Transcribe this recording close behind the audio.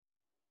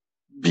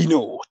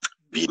Binod,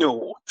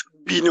 Binod,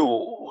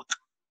 Binod.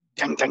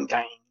 Dang, dang,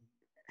 dang.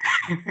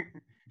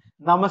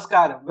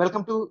 നമസ്കാരം,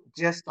 welcome to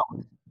just talk.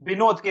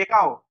 Vinod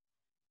കേക്കാവോ?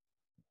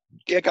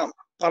 കേക്കാം,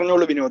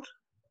 പറഞ്ഞോളൂ വിനോദ്.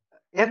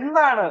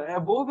 എന്താണ്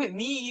ബോബി,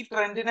 നീ ഈ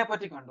ട്രെൻഡിനെ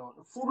പറ്റി കണ്ടോ?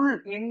 ഫുൾ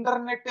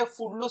ഇന്റർനെറ്റ്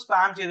ഫുള്ള്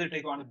സ്പാം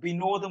ചെയ്തിട്ടേക്കാണ്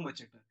ബിനോദും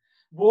വെച്ചിട്ട്.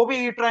 ബോബി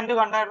ഈ ട്രെൻഡ്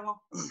കണ്ടായിരുന്നു?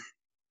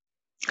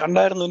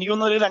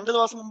 എനിക്കൊന്നും ഒരു 2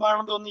 ദിവസം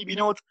മുമ്പാണെന്ന് തോന്നി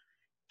വിനോദ്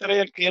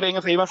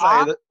ഇത്രയേറെ ഫേമസ്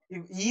ആയത്.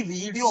 ഈ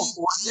വീഡിയോ,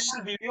 ഒറിജിനൽ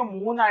വീഡിയോ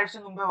 3 ആഴ്ച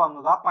മുമ്പേ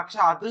വന്നതാ. പക്ഷെ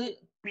അത്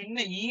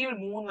പിന്നെ ഈ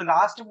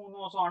ലാസ്റ്റ് 3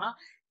 ദിവസമാണ്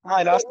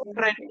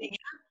ട്രെൻഡിങ്.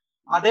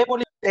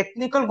 അതേപോലെ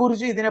ടെക്നിക്കൽ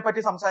ഗുരുജി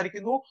ഇതിനെപ്പറ്റി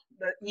സംസാരിക്കുന്നു.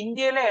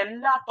 ഇന്ത്യയിലെ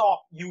എല്ലാ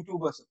ടോപ്പ്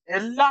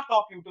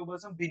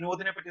യൂട്യൂബേഴ്സും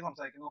വിനോദിനെ പറ്റി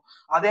സംസാരിക്കുന്നു.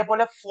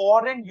 അതേപോലെ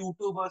ഫോറിൻ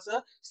യൂട്യൂബേഴ്സ്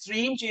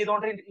സ്ട്രീം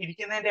ചെയ്തുകൊണ്ട്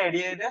ഇരിക്കുന്നതിന്റെ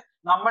ഇടയിൽ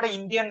നമ്മുടെ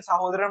ഇന്ത്യൻ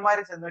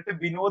സഹോദരന്മാരെ ചെന്നിട്ട്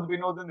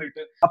വിനോദ്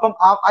എന്നിട്ട്, അപ്പം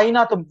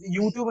അതിനകത്തും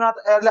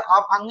യൂട്യൂബിനകത്ത്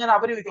അങ്ങനെ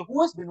അവര് ചോദിക്കും ഹു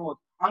ഇസ് വിനോദ്,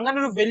 അങ്ങനെ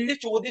ഒരു വലിയ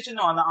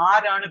ചോദ്യചിഹ്നമാണ്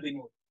ആരാണ്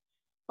വിനോദ്.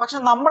 പക്ഷെ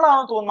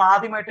നമ്മളാണെന്ന് തോന്നുന്നു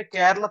ആദ്യമായിട്ട്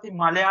കേരളത്തിൽ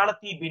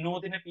മലയാളത്തിൽ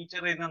വിനോദിനെ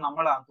ഫീച്ചർ ചെയ്യുന്നത്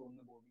നമ്മളാണെന്ന് തോന്നുന്നു.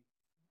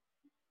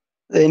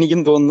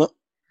 എനിക്കും തോന്നുന്നു.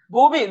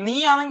 ബോബി, നീ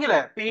ആണെങ്കില്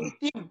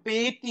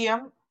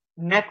പേടിഎം,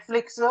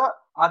 നെറ്റ്ഫ്ലിക്സ്,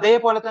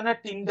 അതേപോലെ തന്നെ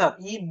ടിൻഡർ,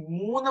 ഈ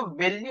 3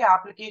 വലിയ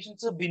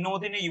ആപ്ലിക്കേഷൻസ്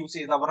വിനോദിനെ യൂസ്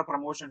ചെയ്ത് അവരുടെ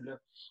പ്രൊമോഷനില്.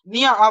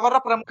 നീ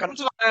അവരുടെ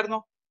പ്രൊമോഷൻസ് കണ്ടായിരുന്നു?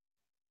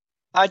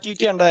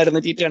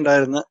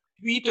 ഉണ്ടായിരുന്നു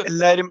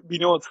എല്ലാരും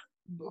വിനോദ്.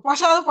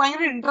 പക്ഷെ അത്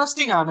ഭയങ്കര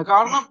ഇൻട്രസ്റ്റിംഗ് ആണ്.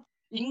 കാരണം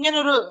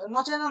ഇങ്ങനൊരു എന്ന്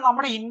വെച്ചാൽ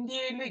നമ്മുടെ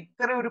ഇന്ത്യയിൽ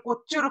ഇത്ര ഒരു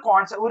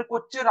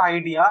കൊച്ചൊരു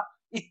ഐഡിയ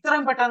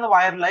ഇത്രയും പെട്ടെന്ന്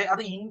വൈറലായി.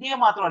 അത് ഇന്ത്യ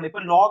മാത്രമല്ല,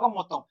 ഇപ്പൊ ലോകം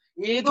മൊത്തം.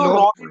 ഏതോ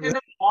റോക്കറ്റിന്റെ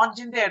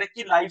ലോഞ്ചിന്റെ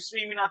ഇടയ്ക്ക് ലൈവ്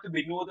സ്ട്രീമിനകത്ത്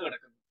വിനോദ്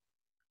കിടക്കുന്നു.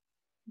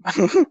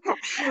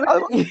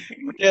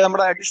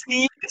 നമ്മുടെ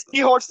ഡിസ്നി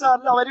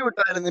ഹോട്ട്സ്റ്റാറിൽ അവര്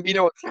വിട്ടായിരുന്നു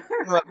വിനോദ്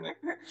എന്ന് പറഞ്ഞു.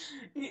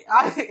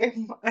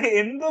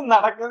 എന്തും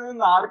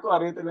നടക്കുന്നതെന്ന് ആർക്കും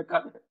അറിയത്തില്ല.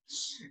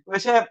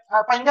 പക്ഷെ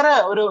ഭയങ്കര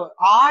ഒരു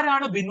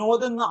ആരാണ്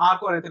വിനോദ് എന്ന്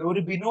ആർക്കും അറിയത്തില്ല.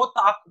 ഒരു വിനോദ്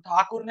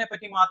താക്കൂറിനെ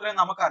പറ്റി മാത്രമേ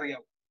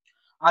നമുക്കറിയാവൂ.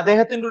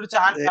 അദ്ദേഹത്തിന്റെ ഒരു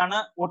ചാനലാണ്,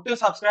 ഒട്ടും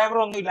സബ്സ്ക്രൈബർ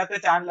ഒന്നും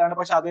ഇല്ലാത്ത ചാനലാണ്.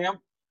 പക്ഷെ അദ്ദേഹം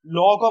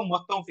ലോകം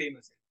മൊത്തം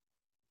ഫേമസ്.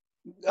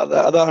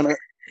 അതാണ്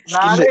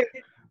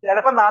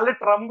ചിലപ്പോ നാളെ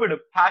ട്രംപ്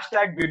ഇടും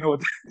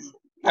 #വിനോദ്.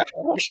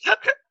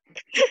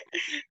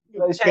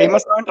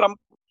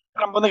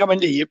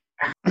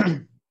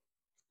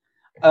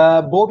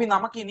 ബോബി,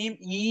 നമുക്ക് ഇനിയും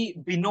ഈ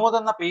വിനോദ്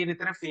എന്ന പേര്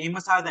ഇത്രയും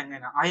ഫേമസ് ആയത്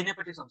എങ്ങനെയാ അതിനെ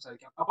പറ്റി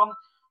സംസാരിക്കാം. അപ്പം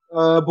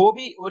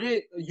ബോബി, ഒരു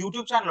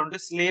യൂട്യൂബ് ചാനലുണ്ട്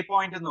സ്ലേ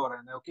പോയിന്റ് എന്ന്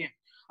പറയുന്നത്. ഓക്കെ,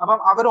 അപ്പം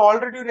അവർ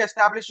ഓൾറെഡി ഒരു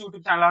എസ്റ്റാബ്ലിഷ്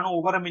യൂട്യൂബ് ചാനലാണ്.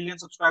 ഓവർ 1 million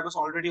സബ്സ്ക്രൈബേഴ്സ്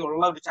ഓൾറെഡി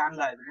ഉള്ള ഒരു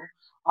ചാനലായിരുന്നു.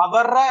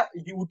 അവരുടെ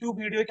യൂട്യൂബ്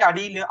വീഡിയോയ്ക്ക്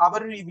അടിയിൽ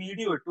അവർ ഈ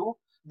വീഡിയോ ഇട്ടു,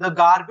 the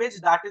garbage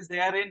that is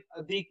there in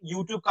the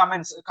YouTube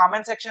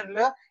comment സെക്ഷനിൽ,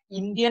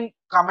 ഇന്ത്യൻ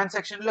കമന്റ്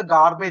സെക്ഷനിൽ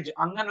ഗാർബേജ്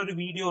അങ്ങനെ ഒരു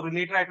വീഡിയോ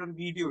റിലേറ്റഡ് ആയിട്ട് ഒരു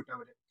വീഡിയോ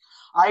ഇട്ടവര്.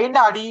 അതിന്റെ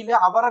അടിയിൽ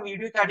അവരുടെ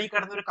വീഡിയോയ്ക്ക് അടിയിൽ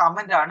കിടന്ന ഒരു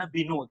കമന്റ് ആണ്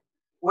വിനോദ്.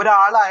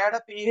 ഒരാൾ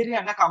അയാളുടെ പേര്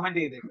തന്നെ കമന്റ്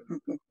ചെയ്തേക്കുന്നത്.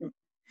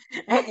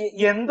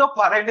 എന്തോ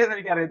പറയേണ്ടതെന്ന്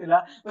എനിക്ക് അറിയത്തില്ല.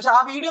 പക്ഷെ ആ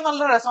വീഡിയോ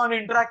നല്ല രസമാണ്,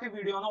 ഇന്ററാക്റ്റീവ്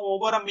വീഡിയോ ആണ്.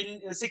 ഓവർ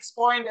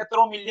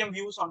 6 മില്യൺ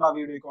വ്യൂസ് ഉണ്ട് ആ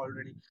വീഡിയോക്ക്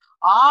ഓൾറെഡി.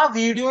 ആ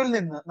വീഡിയോയിൽ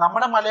നിന്ന്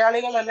നമ്മുടെ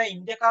മലയാളികളല്ല,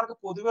 ഇന്ത്യക്കാർക്ക്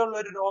പൊതുവെ ഉള്ള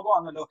ഒരു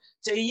രോഗമാണല്ലോ,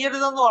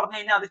 ചെയ്യരുതെന്ന് പറഞ്ഞു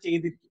കഴിഞ്ഞാൽ അത്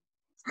ചെയ്തിരിക്കും.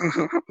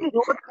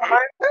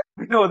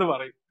 വിനോദ്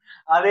പറയും.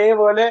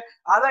 അതേപോലെ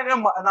അതങ്ങ്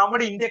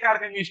നമ്മുടെ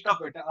ഇന്ത്യക്കാർക്ക് അങ്ങ്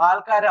ഇഷ്ടപ്പെട്ട്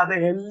ആൾക്കാർ അത്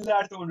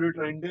എല്ലായിടത്തും കൊണ്ടൊരു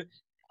ട്രെൻഡ്.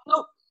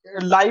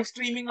 ലൈവ്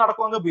സ്ട്രീമിംഗ്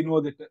നടക്കുമെന്ന്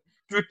വിനോദ് ഇട്ട്,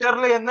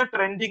 ട്വിറ്ററിൽ എന്ന്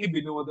ട്രെൻഡിങ്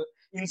വിനോദ്,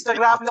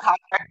 ഇൻസ്റ്റാഗ്രാമിൽ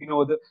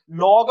 #വിനോദ്,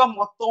 ലോകം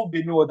മൊത്തവും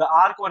വിനോദ്.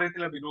 ആർക്കും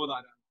അറിയത്തില്ല വിനോദ്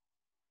ആരാണ്.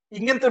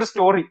 ഇങ്ങനത്തെ ഒരു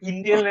സ്റ്റോറി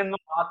ഇന്ത്യയിൽ നിന്ന്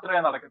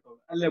മാത്രമേ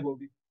നടക്കത്തുള്ളൂ, അല്ലേ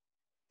ബോബി?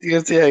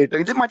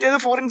 തീർച്ചയായിട്ടും. ഇത് മറ്റേത്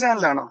ഫോറിൻ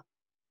ചാനലാണോ?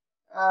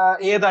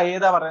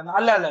 ഏതാ പറയുന്നത്?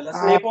 അല്ല,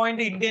 സ്ലേ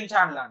പോയിന്റ് ഇന്ത്യൻ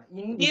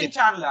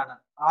ചാനലാണ്.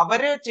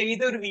 അവര്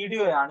ചെയ്ത ഒരു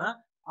വീഡിയോയാണ്.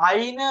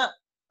 അതിന്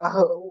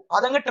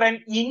അതങ്ങ് ട്രെൻഡ്.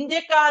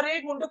 ഇന്ത്യക്കാരെ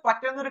കൊണ്ട്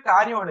പറ്റുന്ന ഒരു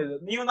കാര്യമാണിത്.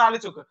 നീ ഒന്ന്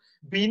ആലോചിച്ച് നോക്ക്,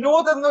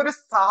 വിനോദ് എന്നൊരു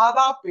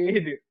സാധാ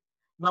പേര്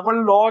നമ്മൾ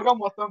ലോകം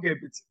മൊത്തം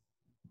കേൾപ്പിച്ചു.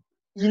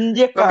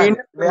 ഇന്ത്യക്കാർ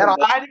വേറെ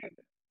ആരും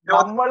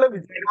നമ്മള്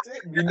വിചാരിച്ച്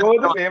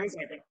വിനോദ് ഫേമസ്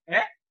ആക്കണം.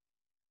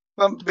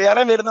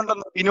 വേറെ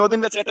വരുന്നുണ്ടെന്ന്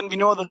വിനോദിന്റെ ചേട്ടൻ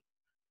വിനോദ്.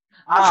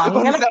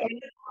 അങ്ങനെ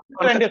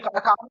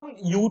കാരണം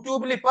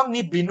യൂട്യൂബിൽ ഇപ്പം നീ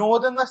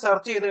വിനോദ് എന്ന്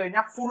സെർച്ച് ചെയ്ത്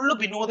കഴിഞ്ഞാൽ ഫുള്ള്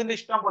വിനോദിന്റെ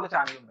ഇഷ്ടം പോലെ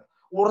ചാനലുണ്ട്.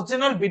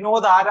 ഒറിജിനൽ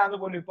വിനോദ് ആരാന്ന്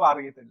പോലും ഇപ്പൊ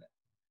അറിയത്തില്ല.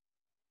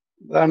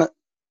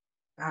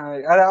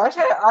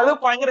 പക്ഷെ അത്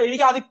ഭയങ്കര,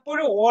 എനിക്ക്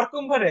അതിപ്പോഴും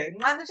ഓർക്കുമ്പോഴേ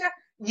എന്താന്ന് വെച്ചാൽ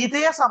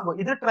ഇതേ സംഭവം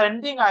ഇത്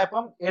ട്രെൻഡിങ്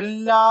ആയപ്പം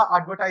എല്ലാ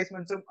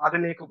അഡ്വർടൈസ്മെന്റ്സും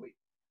അതിലേക്ക് പോയി.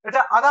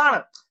 പക്ഷെ അതാണ്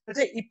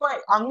ഇപ്പൊ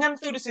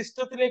അങ്ങനത്തെ ഒരു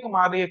സിസ്റ്റത്തിലേക്ക്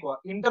മാറിയേക്കുക.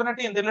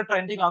 ഇന്റർനെറ്റ് എന്തെങ്കിലും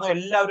ട്രെൻഡിങ് ആണോ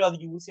എല്ലാവരും അത്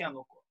യൂസ് ചെയ്യാൻ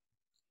നോക്കുക.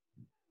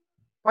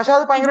 പക്ഷെ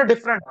അത് ഭയങ്കര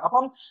ഡിഫറെന്റ്.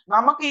 അപ്പം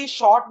നമുക്ക് ഈ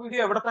ഷോർട്ട്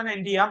വീഡിയോ എവിടെ തന്നെ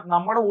എൻഡ് ചെയ്യാം.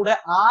 നമ്മുടെ കൂടെ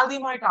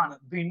ആദ്യമായിട്ടാണ്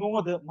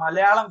വിനോദ്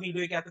മലയാളം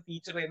വീഡിയോയ്ക്കകത്ത്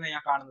ഫീച്ചർ ചെയ്യുന്നത്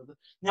ഞാൻ കാണുന്നത്.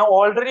 ഞാൻ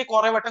ഓൾറെഡി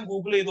കുറെ വട്ടം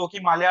ഗൂഗിൾ ചെയ്ത് നോക്കി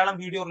Malayalam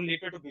video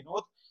related to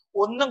Vinod,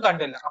 ഒന്നും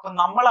കണ്ടില്ല. അപ്പൊ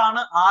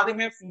നമ്മളാണ്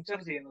ആദ്യമേ ഫീച്ചർ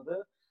ചെയ്യുന്നത്.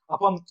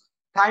 അപ്പം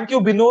thank you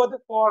Vinod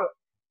for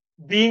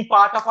being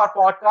part of our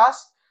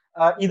podcast.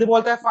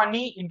 ഇതുപോലത്തെ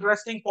ഫണ്ണി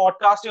ഇൻട്രസ്റ്റിംഗ്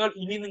പോഡ്കാസ്റ്റുകൾ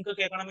ഇനി നിങ്ങൾക്ക്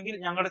കേൾക്കണമെങ്കിൽ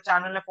ഞങ്ങളുടെ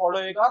ചാനലിനെ ഫോളോ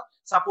ചെയ്യുക,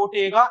 സപ്പോർട്ട്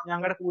ചെയ്യുക,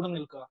 ഞങ്ങളുടെ കൂടെ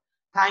നിൽക്കുക.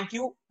 Thank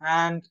you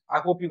and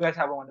I hope you guys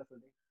have a wonderful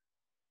day.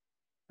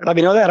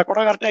 Vinod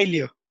ഇറക്കോടെ കറക്റ്റ്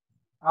ആയില്ലയോ?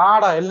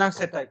 ആടാ, എല്ലാം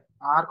സെറ്റായി.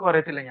 ആർക്കും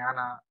അറിയത്തില്ല ഞാൻ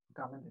ആ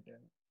കമന്റ്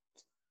ഇട്ടായിരുന്നു.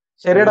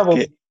 ശരിയടാ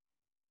ബോബി.